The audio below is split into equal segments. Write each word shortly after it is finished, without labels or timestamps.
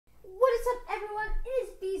What is up, everyone? It is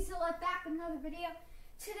Beezilla back with another video.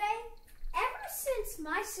 Today, ever since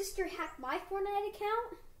my sister hacked my Fortnite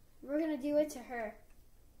account, we're gonna do it to her.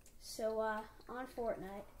 So, on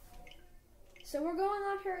Fortnite. So we're going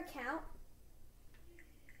on her account.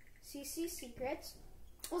 CC Secrets.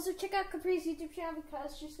 Also, check out Capri'S YouTube channel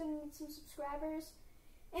because she's gonna need some subscribers.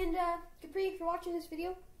 And Capri, if you're watching this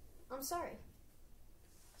video, I'm sorry.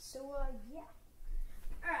 So, yeah.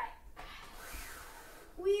 Alright.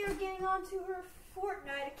 We are getting onto her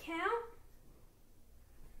Fortnite account.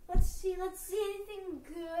 Let's see anything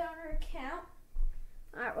good on her account.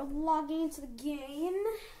 Alright, we're logging into the game.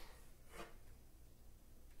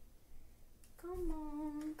 Come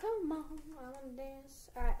on, I wanna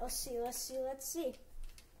dance. Alright, let's see.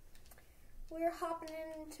 We're hopping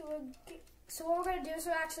into a game. So what we're gonna do is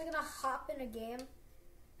we're actually gonna hop in a game.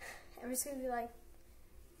 And we're just gonna be like,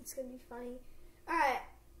 it's gonna be funny. Alright,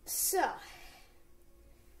 so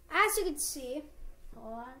as you can see,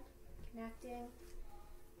 hold on, connecting.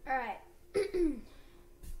 Alright.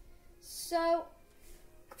 So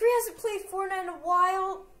Capri hasn't played Fortnite in a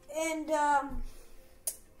while, and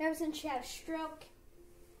ever since she had a stroke,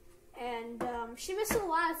 and she missed a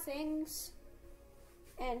lot of things.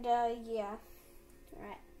 And yeah.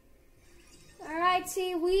 Alright,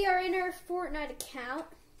 see, we are in her Fortnite account.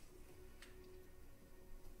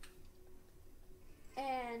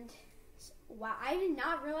 And wow, I did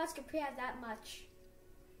not realize Capri had that much.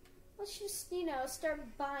 Let's just,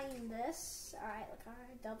 start buying this. Alright, look,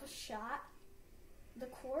 alright, double shot. The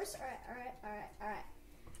course, alright.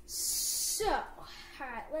 So,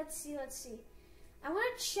 alright, let's see. I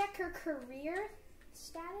want to check her career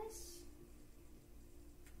status.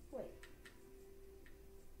 Wait.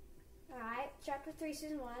 Alright, chapter 3,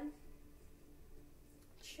 season 1.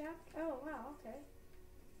 Oh, wow, okay.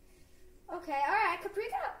 Okay, alright,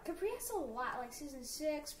 Capri has a lot, like season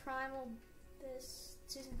 6, Primal, this,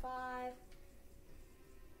 season 5.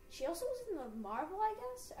 She also was in the Marvel, I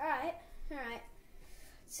guess? Alright.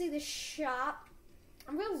 See the shop.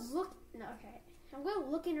 I'm gonna look in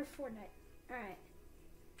her Fortnite. Alright.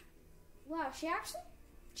 Wow, she has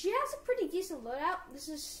a pretty decent loadout. This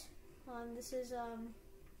is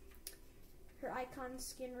her icon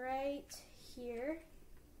skin right here.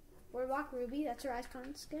 Boardwalk Ruby, that's her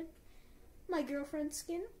icon skin. My girlfriend's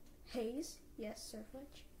skin, Haze, yes,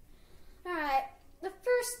 Surfwitch. Alright, the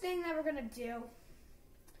first thing that we're gonna do,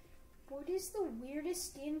 what is the weirdest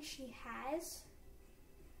skin she has?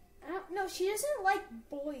 I don't know, she doesn't like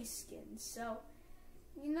boy skins, so,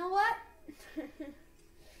 you know what?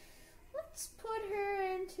 Let's put her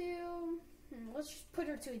into, let's just put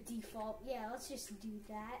her to a default. Yeah, let's just do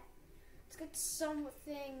that. Let's get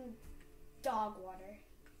something dog water.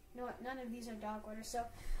 You know what, none of these are dog water, so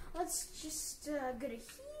let's just go to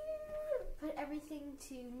here, put everything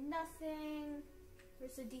to nothing.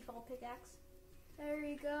 Where's the default pickaxe? There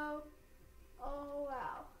you go. Oh,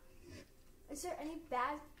 wow. Is there any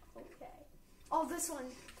bad? Okay. Oh, this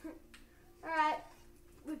one. Alright.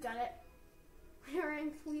 We've done it.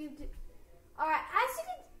 Alright, as you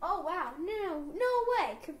can, oh, wow. No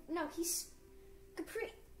way. No,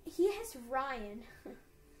 Capri, he has Ryan.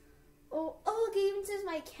 Oh, look, it even says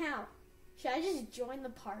my account. Should I just join the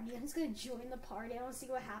party? I'm just gonna join the party. I want to see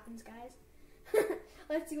what happens, guys.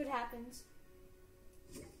 Let's see what happens.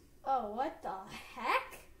 Oh, what the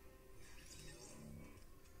heck?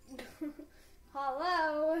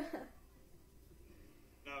 Hello.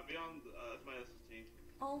 No, beyond my SST.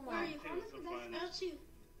 Oh my.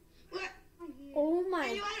 What? Oh my.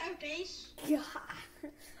 Are you at our base?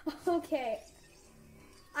 God. Okay.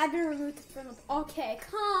 I've been removed from the. Okay,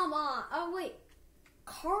 come on. Oh wait.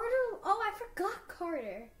 Carter? Oh, I forgot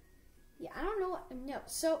Carter. Yeah, I don't know what. No,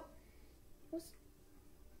 so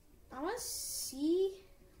I want to see.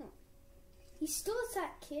 He still is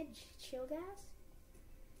that kid, Chill Gas.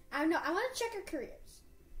 I don't know. I want to check her careers.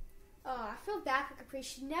 Oh, I feel bad for Capri.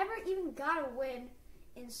 She never even got a win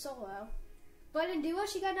in solo, but in duo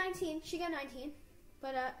she got 19.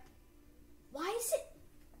 But why is it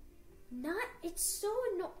not? It's so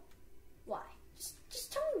annoying. Why?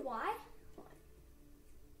 Just tell me why.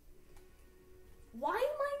 Why am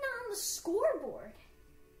I not on the scoreboard?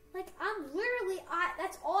 Like, I'm literally,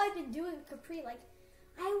 that's all I've been doing with Capri. Like,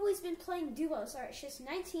 I've always been playing duos. Alright, she has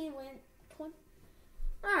 19 win, 20.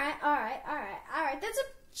 Alright.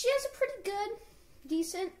 She has a pretty good,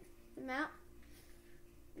 decent amount.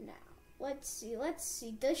 Now, let's see.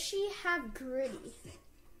 Does she have gritty?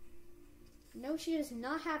 No, she does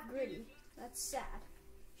not have gritty. That's sad.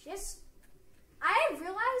 I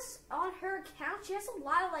realized on her account, she has a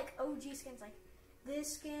lot of, like, OG skins, like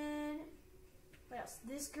this skin. What else?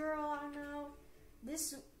 This girl, I don't know.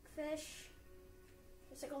 This fish.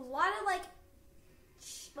 There's like a lot of like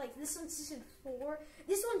this one's season 4.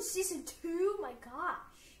 This one's season 2. My gosh.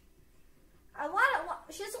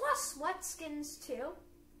 She has a lot of sweat skins too.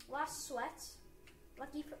 A lot of sweats.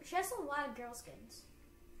 She has a lot of girl skins.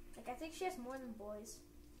 Like I think she has more than boys.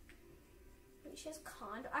 Wait, she has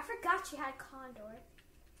Condor. I forgot she had Condor.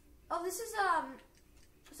 Oh, this is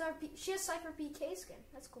she has Cypher PK skin.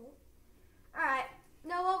 That's cool. All right.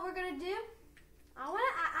 Know what we're gonna do? I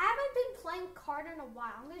haven't been playing Carter in a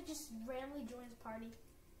while. I'm gonna just randomly join his party.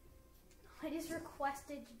 I just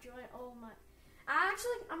requested to join. Oh my! I'm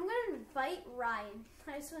gonna invite Ryan.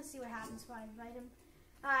 I just want to see what happens when I invite him.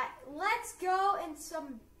 All right, let's go in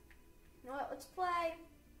some. You know what? Let's play.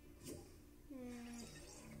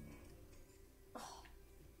 Oh,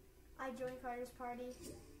 I joined Carter's party.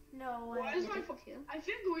 No way. Why is my phone? I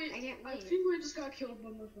think we just got killed by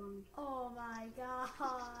my phone. Oh my god.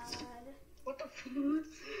 What the fuck?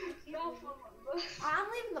 I'm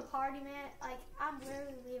leaving the party, man. Like, I'm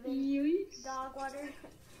literally leaving. Dog water.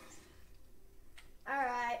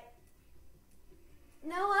 Alright. You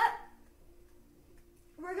know what?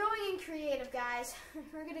 We're going in creative, guys.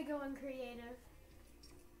 We're gonna go in creative.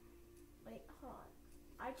 Wait, hold on.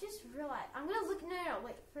 I just realized. I'm gonna look. No,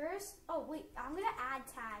 wait. First. Oh, wait. I'm gonna add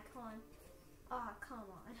tag. Hold on. Oh, come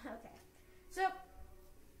on. Okay. So,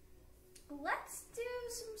 let's do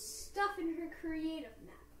some stuff in her creative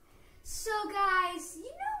map. So guys, you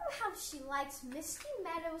know how she likes Misty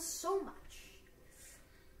Meadows so much.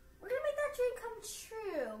 We're gonna make that dream come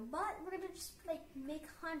true, but we're gonna just like make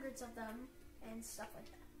hundreds of them and stuff like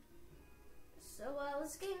that. So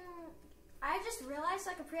let's get. I just realized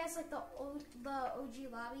like Capri has like the OG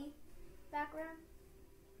lobby background.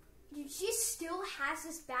 Dude, she still has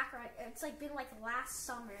this background. It's like been like last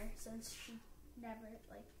summer since she never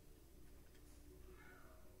like.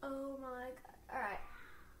 Oh my god. Alright.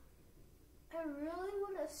 I really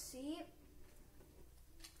want to see.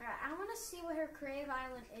 Alright, I want to see what her creative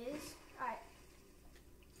island is. Alright.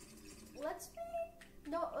 Let's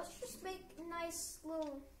just make a nice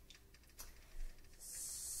little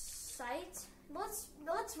site.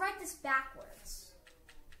 Let's write this backwards.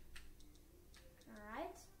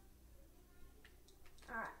 Alright.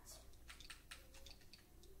 Alright.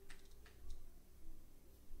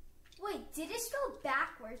 Wait, did it spell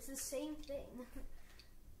backwards? The same thing.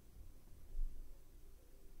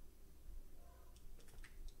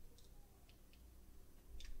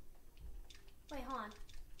 Wait, hold on.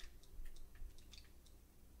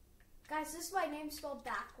 Guys, this is my name spelled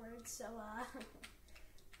backwards, so,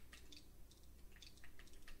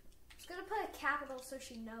 just gonna put a capital so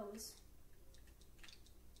she knows.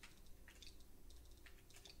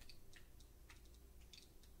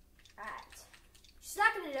 Alright. She's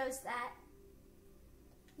not gonna notice that.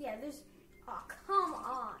 Yeah, there's. Oh, come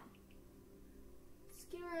on. Let's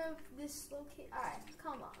get rid of this location. Alright,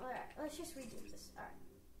 come on. Alright, let's just redo this. Alright.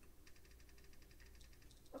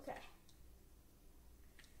 Okay.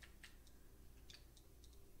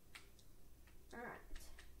 Alright.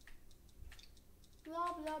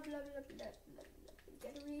 Blah, blah, blah, blah, blah, blah, blah.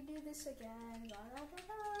 Gotta redo this again. Blah, blah, blah,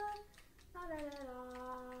 blah. Da, da, da, da, da,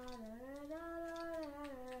 da, da, da.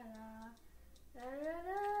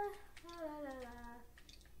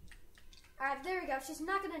 Alright, there we go. She's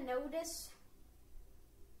not gonna notice.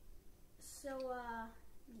 So,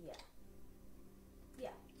 yeah.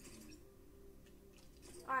 Yeah.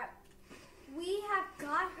 Alright. We have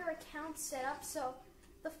got her account set up. So,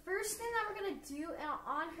 the first thing that we're gonna do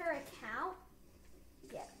on her account.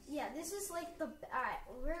 Yeah, this is like the. Alright,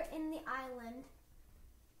 we're in the island.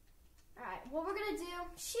 Alright, what we're gonna do,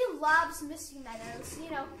 she loves Misty Meadows, you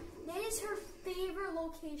know, that is her favorite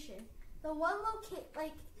location. The one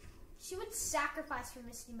like, she would sacrifice for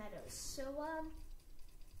Misty Meadows. So,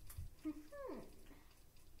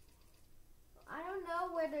 I don't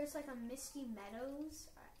know where there's like a Misty Meadows.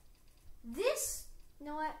 Alright. This, you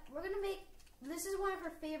know what, we're gonna make, this is one of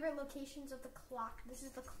her favorite locations of the clock. This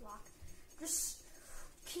is the clock. Just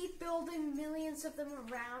keep building millions of them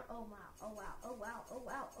around. Oh wow, oh wow, oh wow, oh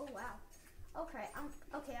wow, oh wow. Okay,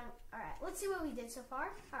 alright, let's see what we did so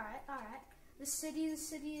far. Alright. The city.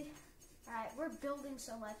 Alright, we're building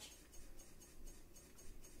so much.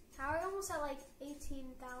 How are we almost at like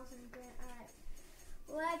 18,000 grand? Alright,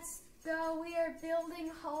 let's go. We are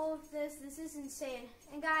building all of this. This is insane.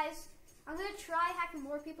 And guys, I'm gonna try hacking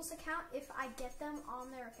more people's account if I get them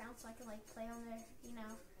on their account so I can like play on their, you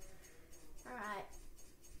know. Alright.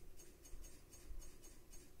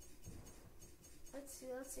 Let's see.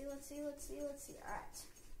 Alright.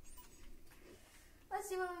 Let's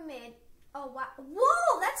see what we made. Oh, wow.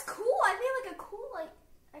 Whoa, that's cool. I made like a cool, like,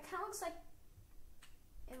 it kind of looks like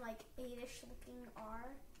in like 8-ish looking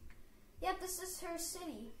R. Yep, this is her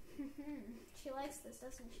city. She likes this,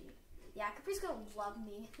 doesn't she? Yeah, Capri's gonna love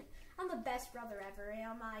me. I'm the best brother ever.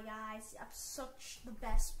 Oh my guys, I'm such the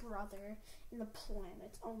best brother in the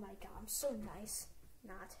planet. Oh my god, I'm so nice.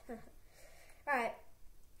 Not. Alright,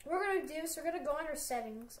 what we're gonna do is we're gonna go under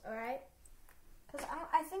settings, alright? Because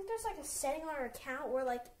I think there's like a setting on our account where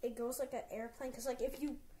like it goes like an airplane. Because like if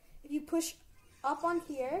you push up on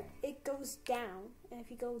here, it goes down. And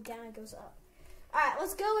if you go down, it goes up. Alright,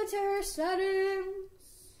 let's go into her settings.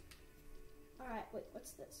 Alright, wait,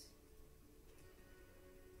 what's this?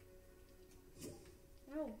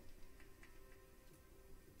 No.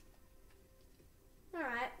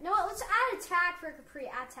 Alright, no, let's add attack for Capri.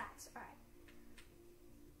 Add attacks. Alright.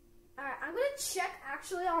 Alright, I'm gonna check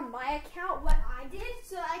actually on my account what I did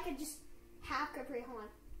so I could just have Capri. Hold on.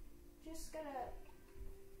 Just gonna.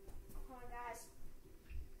 Hold on, guys.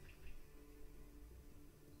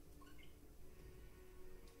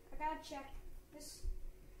 I gotta check.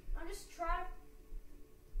 I'm just trying.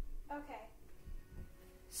 Okay.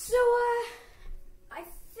 So, I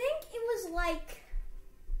think it was like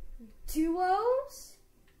duos,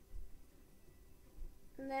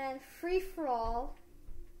 and then free for all,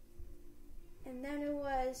 and then it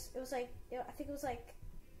was like, I think it was like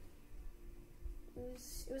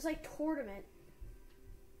tournament.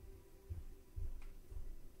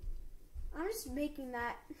 I'm just making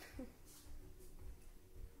that.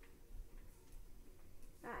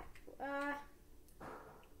 Alright,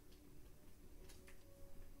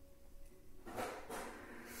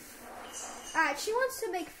 alright, she wants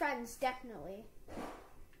to make friends, definitely.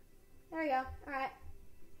 There we go. Alright.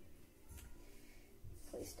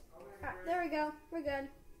 Please. Alright, there we go. We're good.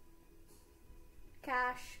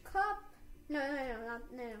 Cash cup. No.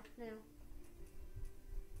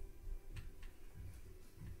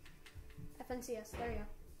 FNCS. There we go.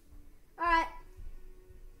 Alright.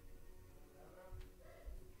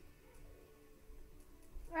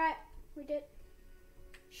 Alright, we did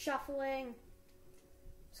shuffling.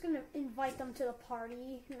 Just gonna invite them to the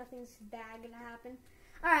party. Nothing's bad gonna happen.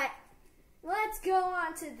 Alright, let's go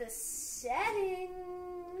on to the settings.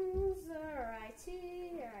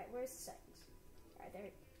 Alrighty. Alright, where's the settings? Alright, there we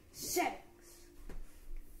go. Settings.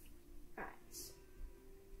 Alright.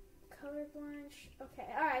 Colorblind. Okay,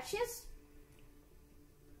 alright, she has.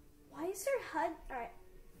 Why is her HUD? Alright.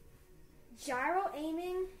 Gyro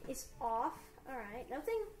aiming is off. Alright,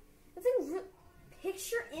 nothing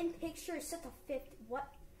picture in picture is set to 50. What?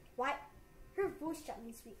 Why? Her voice chat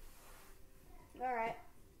needs to be. Alright.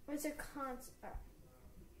 What's her cons?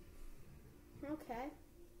 Okay.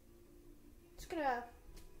 Just gonna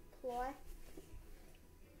apply.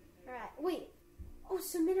 Alright, wait. Oh,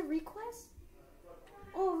 submit a request?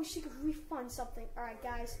 Oh, she could refund something. Alright,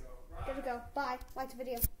 guys. Gotta go. Bye. Like the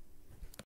video.